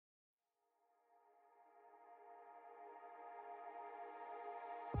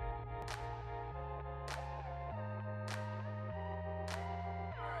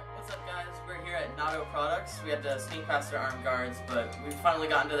Nado Products. We had to sneak past their armed guards, but we finally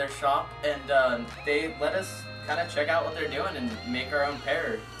got into their shop, and they let us kind of check out what they're doing and make our own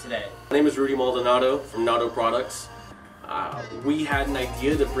pair today. My name is Rudy Maldonado from Nado Products. We had an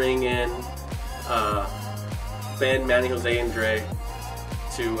idea to bring in Ben, Manny, Jose, and Dre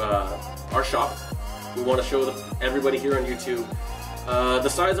to our shop. We want to show everybody here on YouTube the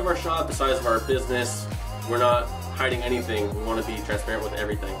size of our shop, the size of our business. We're not hiding anything. We want to be transparent with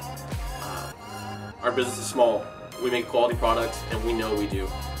everything. Our business is small. We make quality products, and we know we do.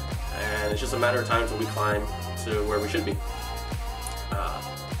 And it's just a matter of time until we climb to where we should be.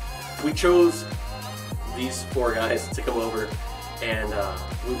 We chose these four guys to come over, and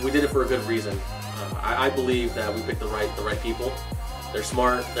we did it for a good reason. I believe that we picked the right people. They're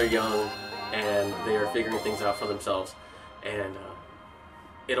smart, they're young, and they are figuring things out for themselves. And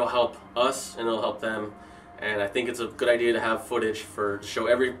it'll help us, and it'll help them. And I think it's a good idea to have footage to show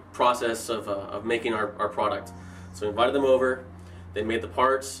every process of making our product. So we invited them over. They made the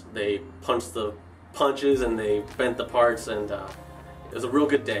parts. They punched the punches, and they bent the parts, and it was a real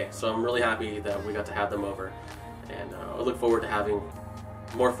good day. So I'm really happy that we got to have them over, and I look forward to having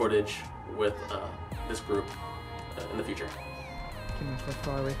more footage with this group in the future. Keep me so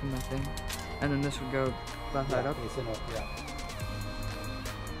far away from that thing, and then this would go left side up. Yeah.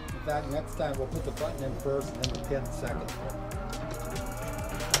 In fact, next time we'll put the button in first and then the pin second.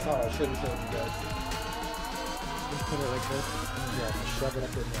 That's all I should have showed you guys. Just put it like this. Yeah, just shove it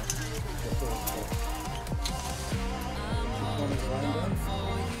up in there.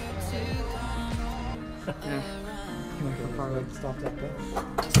 Yeah. Keep me so far away. Stop that pen.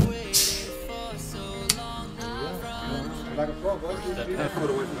 Like a pro, go ahead. You put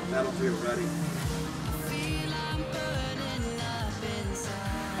away from the metal till you're ready.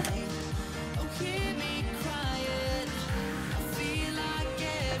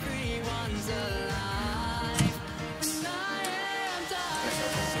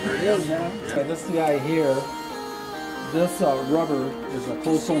 There it is, man. Okay, this guy here, this rubber is a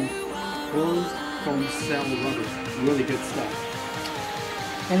closed foam cell rubber. Really good stuff.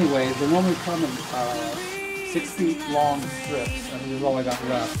 Anyway, they normally come in 6 feet long strips, and this is all I got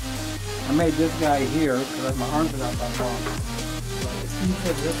left. I made this guy here because my arms are not that long. So it's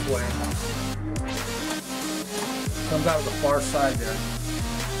easier this way. Comes out of the far side there.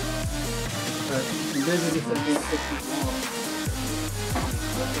 But envision this as being 6 feet long.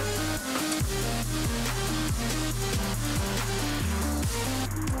 Look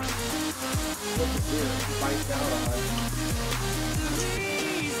at here, it bites out on it.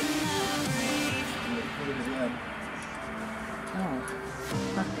 Put it in.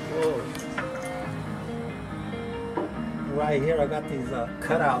 Oh. Right here, I got these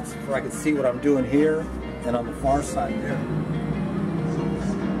cutouts where I can see what I'm doing here and on the far side there.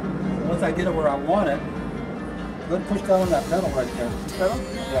 Once I get it where I want it, go ahead and push down on that pedal right there. Pedal?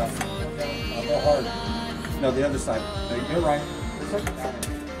 Yeah. I'll go hard. No, the other side. You're right.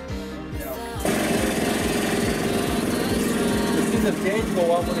 To see the gauge go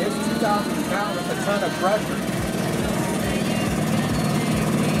up when it hits 2,000 pounds, it's a ton of pressure.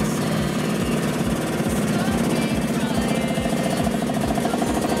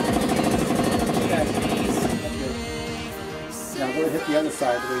 Now go ahead and hit the other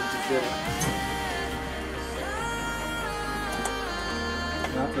side the way you just did it.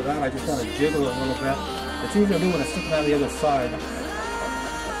 And after that, I just want to jiggle it a little bit. It's easier to do when it's sticking out the other side.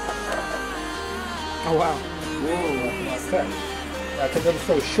 Oh wow. Whoa, okay. Because it was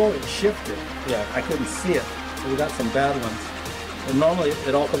so short, it shifted. Yeah, I couldn't see it. So we got some bad ones. And normally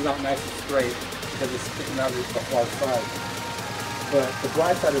it all comes out nice and straight because it's sticking out of the far side. But the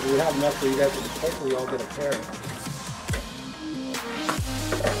bright side is we have enough where you guys can hopefully all get a pair.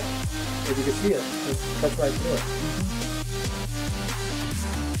 If you can see it, just cut right through it.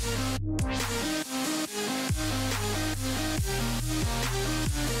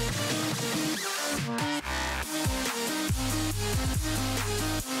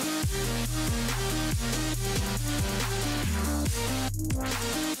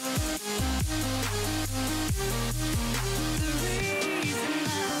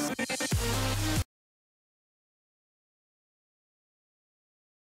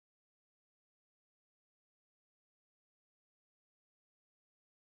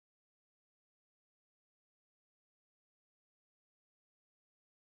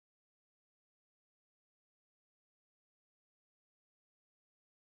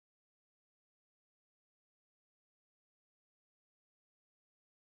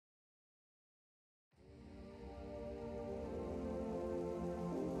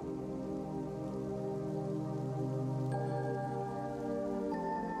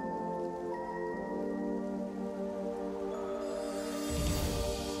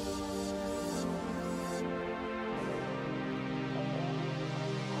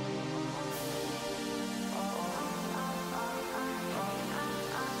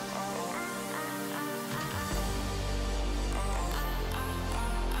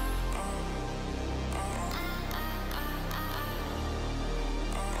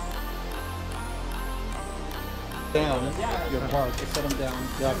 down your parts, you set them down.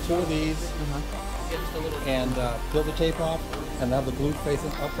 You have 2 of these, and peel the tape off, and have the glue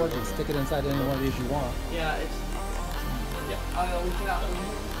facing upward, and stick it inside any one of these you want. Yeah, it's.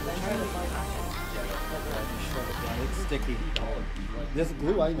 It's sticky. This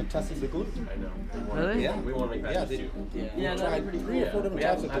glue, I even tested the glue. I know. Really? Yeah, We want to make batches too. Yeah, I tried 3 or 4 different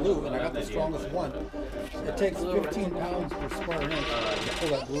types of glue, and I got the strongest one. It takes 15 pounds per square inch to pull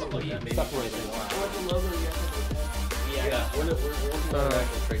that glue and separate it. Yeah, we're working on an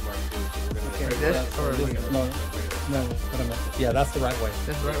actual trademark too, so we're going to Okay, this or No, wait a minute. Yeah, that's the right way.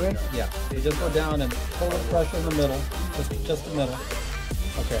 this right way? Yeah, you just go down and pull the pressure in the middle, just the middle.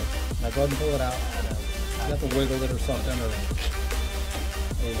 Okay, now go ahead and pull it out. You have to wiggle it or something, or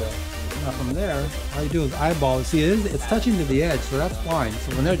there you go. Now from there, all you do is eyeball it. See, it's touching to the edge, so that's fine.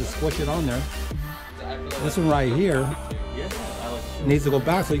 So from there, just squish it on there. This one right here needs to go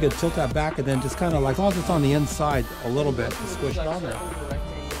back, so you can tilt that back, and then just kind of like, as long as it's on the inside a little bit, just squish it on there.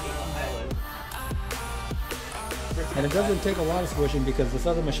 And it doesn't take a lot of squishing because this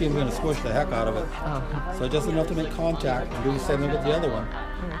other machine is going to squish the heck out of it. Oh. So just enough to make contact, and do the same thing with the other one.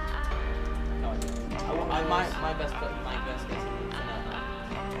 My best guess is it's in a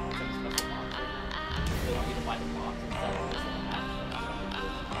special box. They want you to buy the box instead of just the match.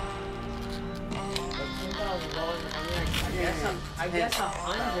 I guess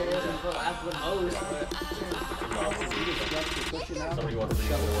 100 is what at the most, but Somebody wants to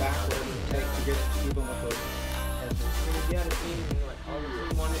shove it backwards and take to get even with those. if you had a team, like, oh,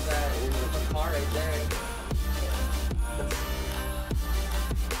 you wanted that the car right there.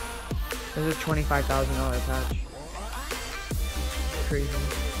 There's a $25,000 patch. Crazy.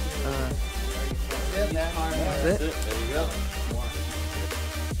 That's it? There you go.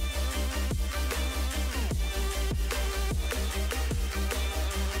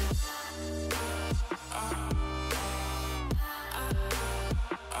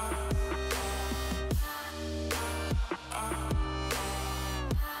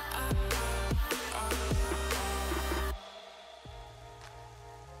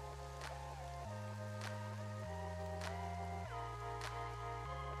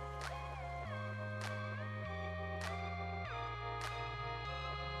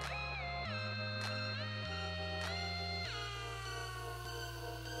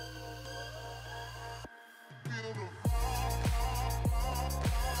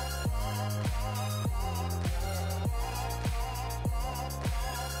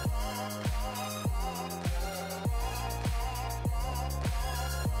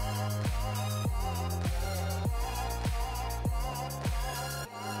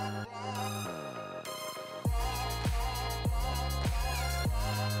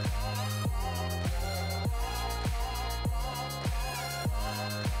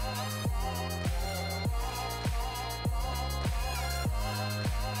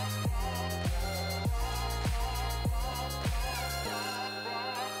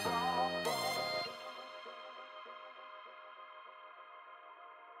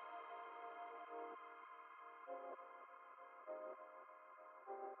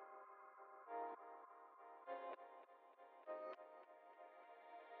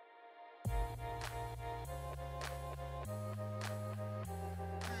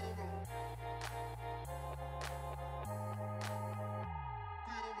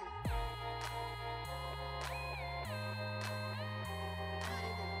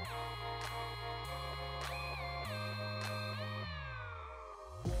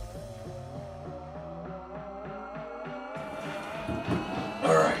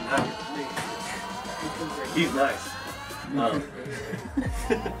 All right, now he's nice.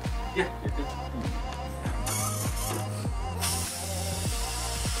 Yeah, you're good.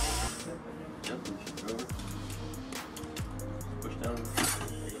 Yep, push over. Push down.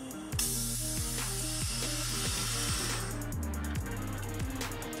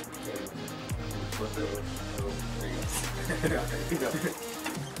 Flip it. Oh, there you go. There you go. There you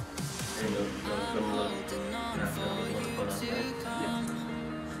go.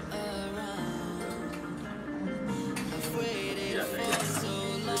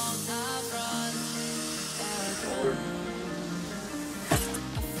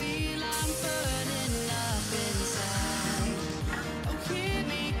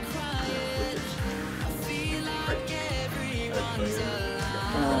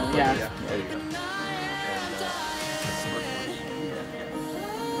 Yeah. Yeah. There you go.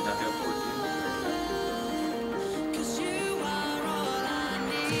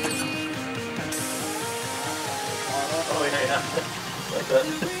 Oh yeah. Like that.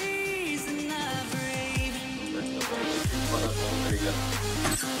 There you go.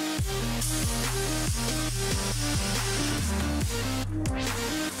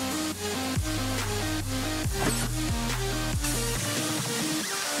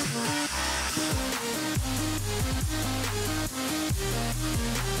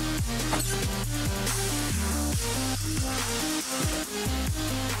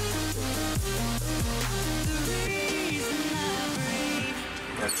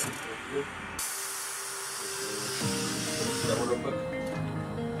 That one real quick.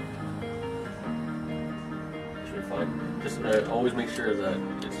 Should be fine. Just always make sure that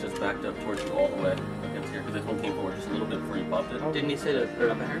it's just backed up towards you all the way against here, because this one came forward just a little bit before you popped it. Didn't he say to put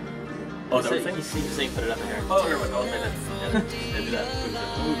it up in here? Oh, is that what you're He's saying put it up in here. Oh, never mind. Oh, okay, yeah, do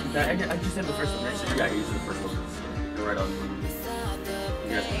that. I just said the first one, right? Yeah, you used the first one. You're right on.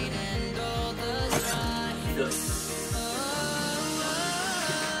 Yes. He does.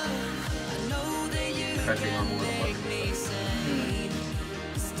 Pressing on more than one.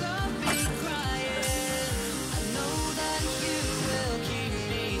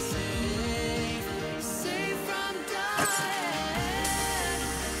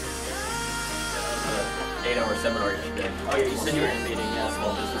 Eight-hour seminar yesterday. Oh yeah, you said you were in a meeting, yeah.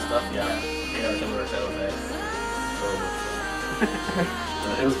 Small business stuff, yeah. 8-hour seminar San Jose. So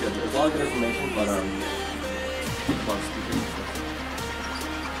it was good. It was a lot of good information, but a lot of speakers and stuff.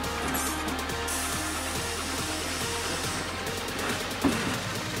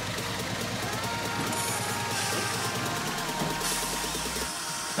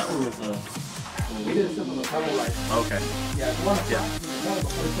 That one was We did something with cover light. okay. Yeah, if you want to Yeah.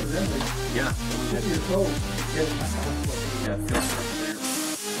 before you put it in there, Yeah. tip your toes. Get it nice. Yeah, feel it there.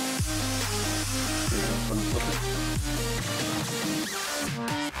 There you go. Flip it. Flip it.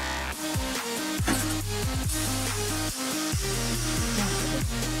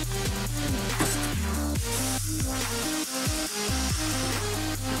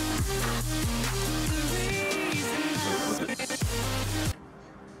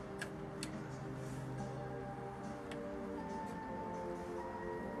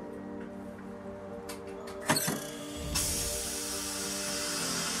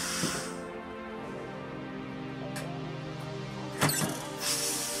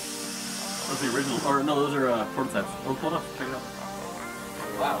 Those are the original, or no, those are prototypes. Oh, pull it up, check it out.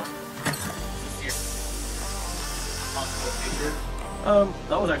 Wow. Is this your possible future?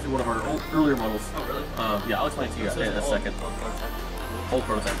 That was actually one of our earlier models. Oh really? Yeah, I'll explain to you in a second. Old prototype. Old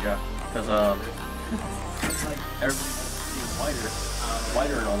prototype, yeah. Because It's like everything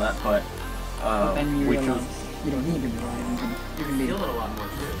wider and all that, but Then you we realize chose. you don't need to be wide. You can be. feel it a lot more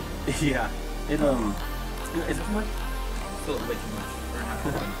too. Yeah, it is it too much? Feel it way too much. Or not.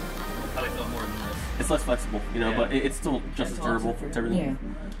 Probably feel more than this. It's less flexible, you know, Yeah. but it's still just as durable. It's everything.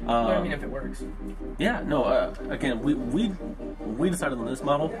 Yeah. I mean, if it works. Yeah, no. Again, we decided on this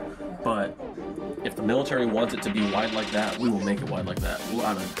model, but if the military wants it to be wide like that, we will make it wide like that. We'll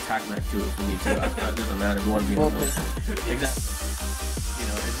add a tack neck to it if we need to. It doesn't matter. We want to be in the exactly. You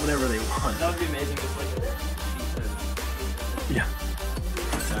know, it's whatever they want. That would be amazing if like Yeah.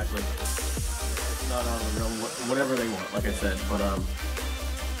 Exactly. It's not on the realm. Whatever they want, like I said. But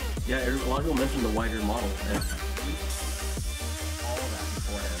yeah, a lot of people mentioned the wider model and all of that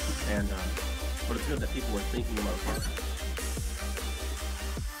beforehand. And but it's good that people were thinking about parts.